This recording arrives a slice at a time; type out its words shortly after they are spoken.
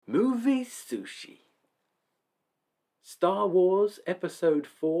Movie Sushi. Star Wars Episode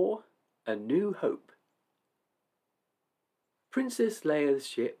 4: A New Hope. Princess Leia's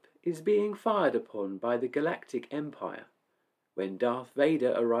ship is being fired upon by the Galactic Empire when Darth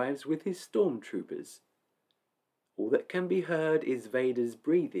Vader arrives with his stormtroopers. All that can be heard is Vader's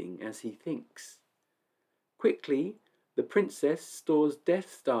breathing as he thinks. Quickly, the princess stores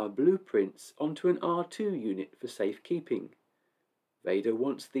Death Star blueprints onto an R2 unit for safekeeping. Vader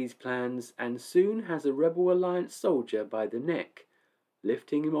wants these plans and soon has a Rebel Alliance soldier by the neck,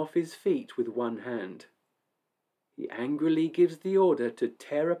 lifting him off his feet with one hand. He angrily gives the order to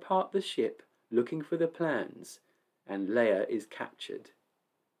tear apart the ship looking for the plans, and Leia is captured.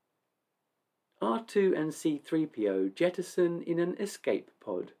 R2 and C-3PO jettison in an escape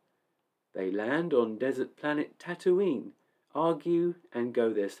pod. They land on desert planet Tatooine, argue and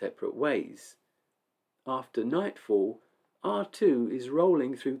go their separate ways. After nightfall, R2 is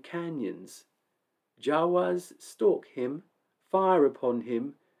rolling through canyons. Jawas stalk him, fire upon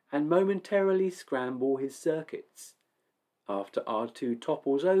him, and momentarily scramble his circuits. After R2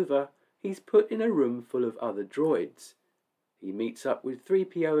 topples over, he's put in a room full of other droids. He meets up with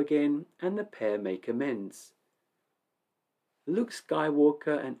 3PO again, and the pair make amends. Luke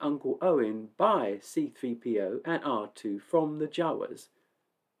Skywalker and Uncle Owen buy C-3PO and R2 from the Jawas.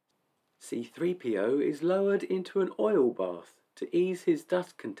 C-3PO is lowered into an oil bath to ease his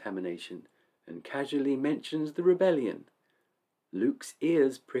dust contamination and casually mentions the rebellion. Luke's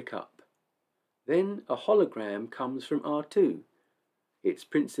ears prick up. Then a hologram comes from R2. It's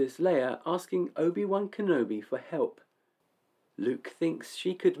Princess Leia asking Obi-Wan Kenobi for help. Luke thinks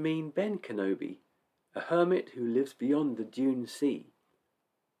she could mean Ben Kenobi, a hermit who lives beyond the Dune Sea.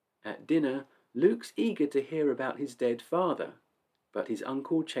 At dinner, Luke's eager to hear about his dead father, but his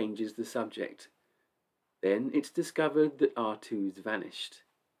uncle changes the subject. Then it's discovered that R2's vanished.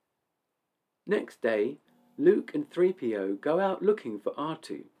 Next day, Luke and 3PO go out looking for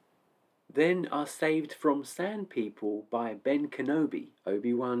R2, then are saved from Sand People by Ben Kenobi,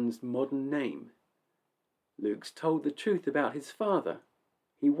 Obi-Wan's modern name. Luke's told the truth about his father.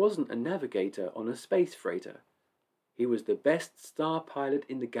 He wasn't a navigator on a space freighter. He was the best star pilot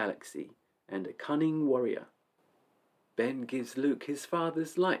in the galaxy and a cunning warrior. Ben gives Luke his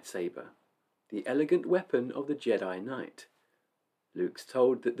father's lightsaber, the elegant weapon of the Jedi Knight. Luke's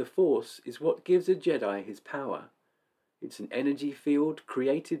told that the Force is what gives a Jedi his power. It's an energy field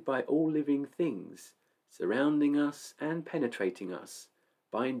created by all living things, surrounding us and penetrating us,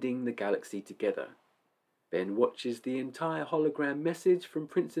 binding the galaxy together. Ben watches the entire hologram message from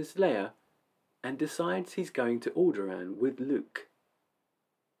Princess Leia and decides he's going to Alderaan with Luke.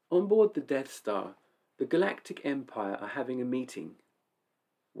 On board the Death Star, the Galactic Empire are having a meeting.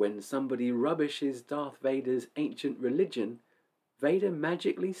 When somebody rubbishes Darth Vader's ancient religion, Vader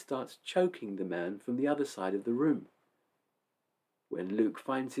magically starts choking the man from the other side of the room. When Luke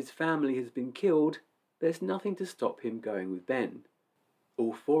finds his family has been killed, there's nothing to stop him going with Ben.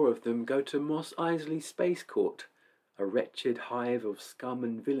 All four of them go to Mos Eisley Space Court, a wretched hive of scum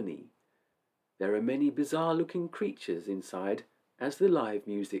and villainy. There are many bizarre-looking creatures inside as the live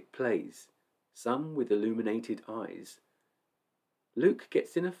music plays, some with illuminated eyes. Luke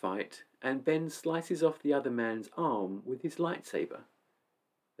gets in a fight, and Ben slices off the other man's arm with his lightsaber.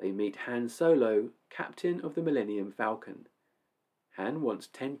 They meet Han Solo, captain of the Millennium Falcon. Han wants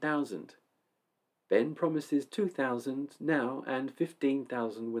 10,000. Ben promises 2,000 now and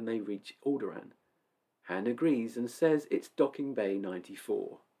 15,000 when they reach Alderaan. Han agrees and says it's Docking Bay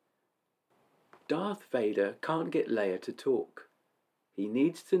 94. Darth Vader can't get Leia to talk. He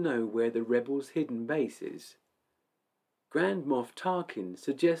needs to know where the rebels' hidden base is. Grand Moff Tarkin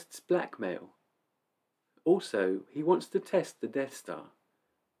suggests blackmail. Also, he wants to test the Death Star.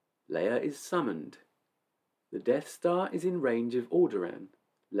 Leia is summoned. The Death Star is in range of Alderaan,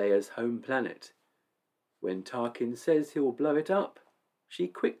 Leia's home planet. When Tarkin says he'll blow it up, she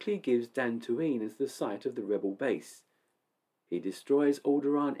quickly gives Dantooine as the site of the rebel base. He destroys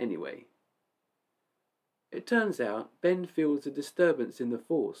Alderaan anyway. It turns out Ben feels a disturbance in the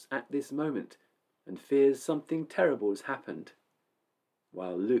Force at this moment and fears something terrible has happened.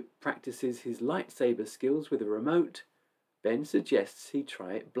 While Luke practices his lightsaber skills with a remote, Ben suggests he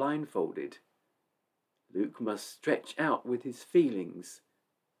try it blindfolded. Luke must stretch out with his feelings.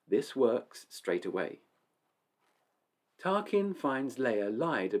 This works straight away. Tarkin finds Leia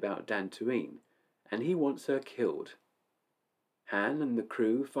lied about Dantooine, and he wants her killed. Han and the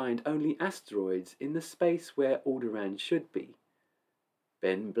crew find only asteroids in the space where Alderaan should be.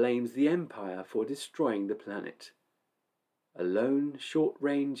 Ben blames the Empire for destroying the planet. A lone,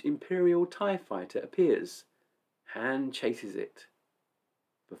 short-range Imperial TIE fighter appears. Han chases it.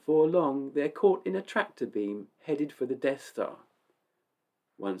 Before long, they're caught in a tractor beam headed for the Death Star.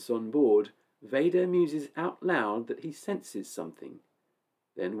 Once on board, Vader muses out loud that he senses something,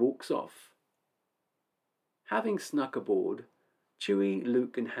 then walks off. Having snuck aboard, Chewie,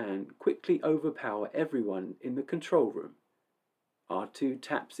 Luke and Han quickly overpower everyone in the control room. R2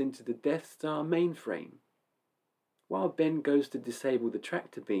 taps into the Death Star mainframe. While Ben goes to disable the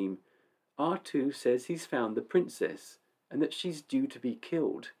tractor beam, R2 says he's found the princess and that she's due to be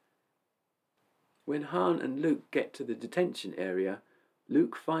killed. When Han and Luke get to the detention area,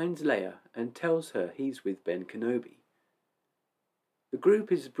 Luke finds Leia and tells her he's with Ben Kenobi. The group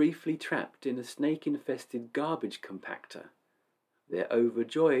is briefly trapped in a snake-infested garbage compactor. They're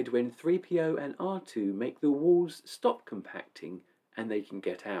overjoyed when 3PO and R2 make the walls stop compacting and they can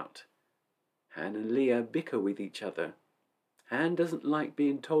get out. Han and Leia bicker with each other. Han doesn't like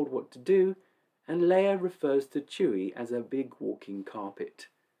being told what to do, and Leia refers to Chewie as a big walking carpet.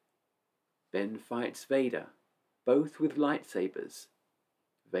 Ben fights Vader, both with lightsabers.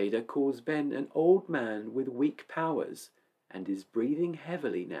 Vader calls Ben an old man with weak powers and is breathing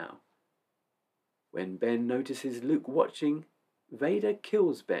heavily now. When Ben notices Luke watching, Vader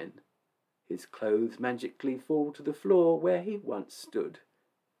kills Ben. His clothes magically fall to the floor where he once stood.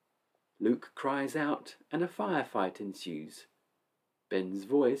 Luke cries out and a firefight ensues. Ben's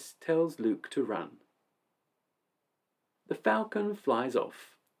voice tells Luke to run. The Falcon flies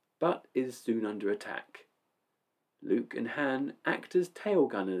off, but is soon under attack. Luke and Han act as tail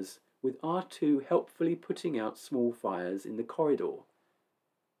gunners, with R2 helpfully putting out small fires in the corridor.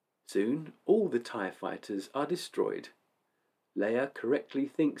 Soon, all the TIE fighters are destroyed. Leia correctly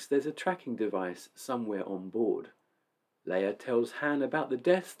thinks there's a tracking device somewhere on board. Leia tells Han about the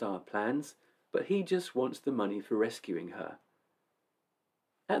Death Star plans, but he just wants the money for rescuing her.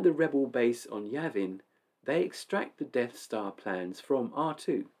 At the rebel base on Yavin, they extract the Death Star plans from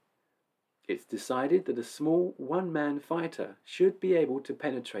R2. It's decided that a small one-man fighter should be able to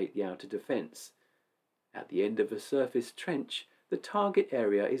penetrate the outer defense. At the end of a surface trench, the target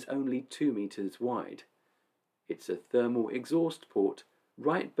area is only 2 meters wide. It's a thermal exhaust port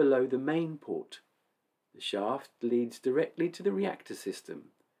right below the main port. The shaft leads directly to the reactor system.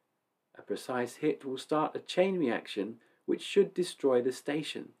 A precise hit will start a chain reaction which should destroy the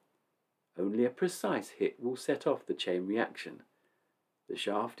station. Only a precise hit will set off the chain reaction. The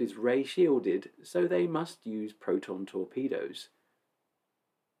shaft is ray-shielded, so they must use proton torpedoes.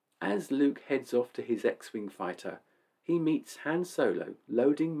 As Luke heads off to his X-Wing fighter, he meets Han Solo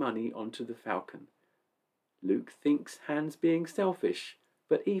loading money onto the Falcon. Luke thinks Han's being selfish,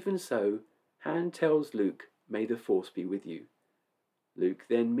 but even so, Han tells Luke, "May the Force be with you." Luke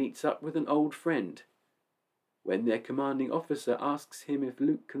then meets up with an old friend. When their commanding officer asks him if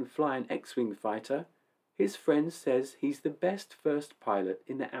Luke can fly an X-Wing fighter, his friend says he's the best first pilot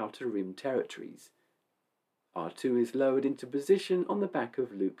in the Outer Rim territories. R2 is lowered into position on the back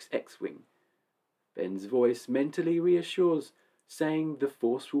of Luke's X-Wing. Ben's voice mentally reassures, saying the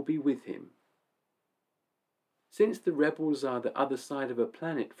Force will be with him. Since the rebels are the other side of a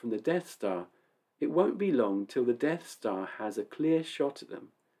planet from the Death Star, it won't be long till the Death Star has a clear shot at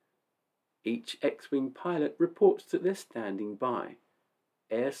them. Each X-Wing pilot reports that they're standing by.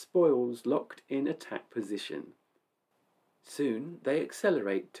 Air spoils locked in attack position. Soon they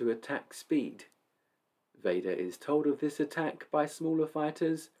accelerate to attack speed. Vader is told of this attack by smaller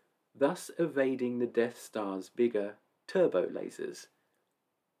fighters, thus evading the Death Star's bigger turbo lasers.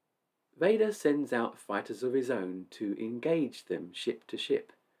 Vader sends out fighters of his own to engage them ship to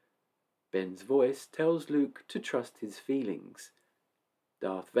ship. Ben's voice tells Luke to trust his feelings.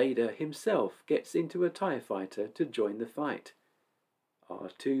 Darth Vader himself gets into a TIE fighter to join the fight.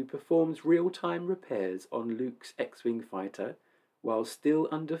 R2 performs real-time repairs on Luke's X-Wing fighter while still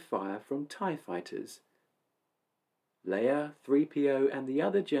under fire from TIE fighters. Leia, 3PO and the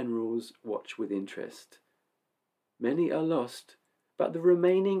other generals watch with interest. Many are lost, but the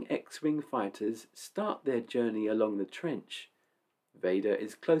remaining X-Wing fighters start their journey along the trench. Vader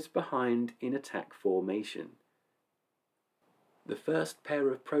is close behind in attack formation. The first pair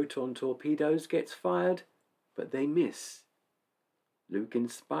of proton torpedoes gets fired, but they miss. Luke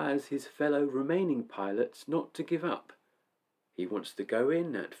inspires his fellow remaining pilots not to give up. He wants to go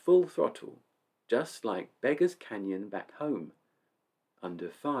in at full throttle, just like Beggar's Canyon back home. Under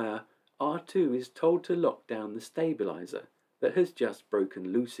fire, R2 is told to lock down the stabilizer that has just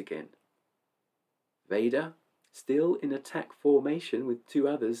broken loose again. Vader, still in attack formation with 2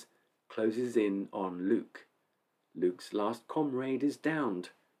 others, closes in on Luke. Luke's last comrade is downed.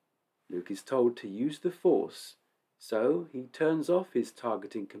 Luke is told to use the Force, so he turns off his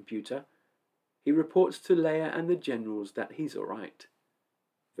targeting computer. He reports to Leia and the generals that he's alright.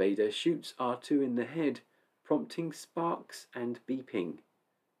 Vader shoots R2 in the head, prompting sparks and beeping.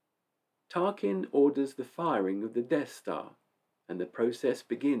 Tarkin orders the firing of the Death Star, and the process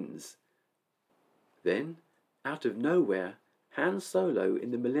begins. Then, out of nowhere, Han Solo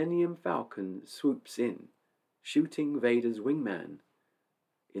in the Millennium Falcon swoops in, shooting Vader's wingman.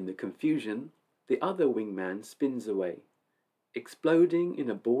 In the confusion, the other wingman spins away, exploding in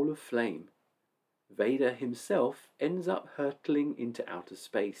a ball of flame. Vader himself ends up hurtling into outer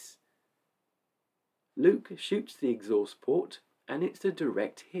space. Luke shoots the exhaust port, and it's a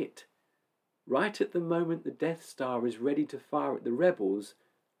direct hit. Right at the moment the Death Star is ready to fire at the rebels,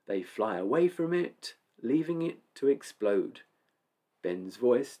 they fly away from it, leaving it to explode. Ben's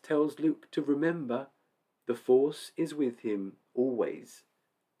voice tells Luke to remember, the Force is with him always.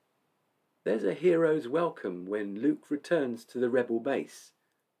 There's a hero's welcome when Luke returns to the rebel base.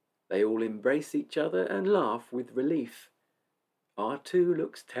 They all embrace each other and laugh with relief. R2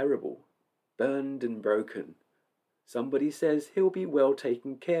 looks terrible, burned and broken. Somebody says he'll be well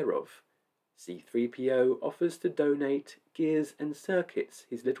taken care of. C-3PO offers to donate gears and circuits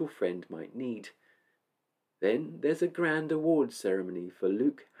his little friend might need. Then there's a grand awards ceremony for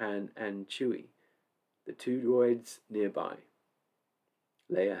Luke, Han and Chewie, the two droids nearby.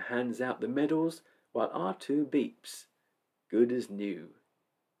 Leia hands out the medals while R2 beeps, good as new.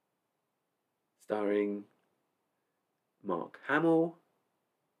 Starring Mark Hamill,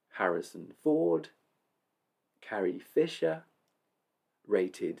 Harrison Ford, Carrie Fisher,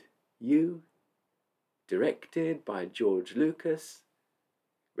 rated U, directed by George Lucas,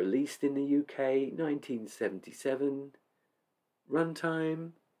 released in the UK 1977,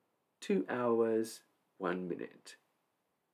 runtime 2 hours 1 minute.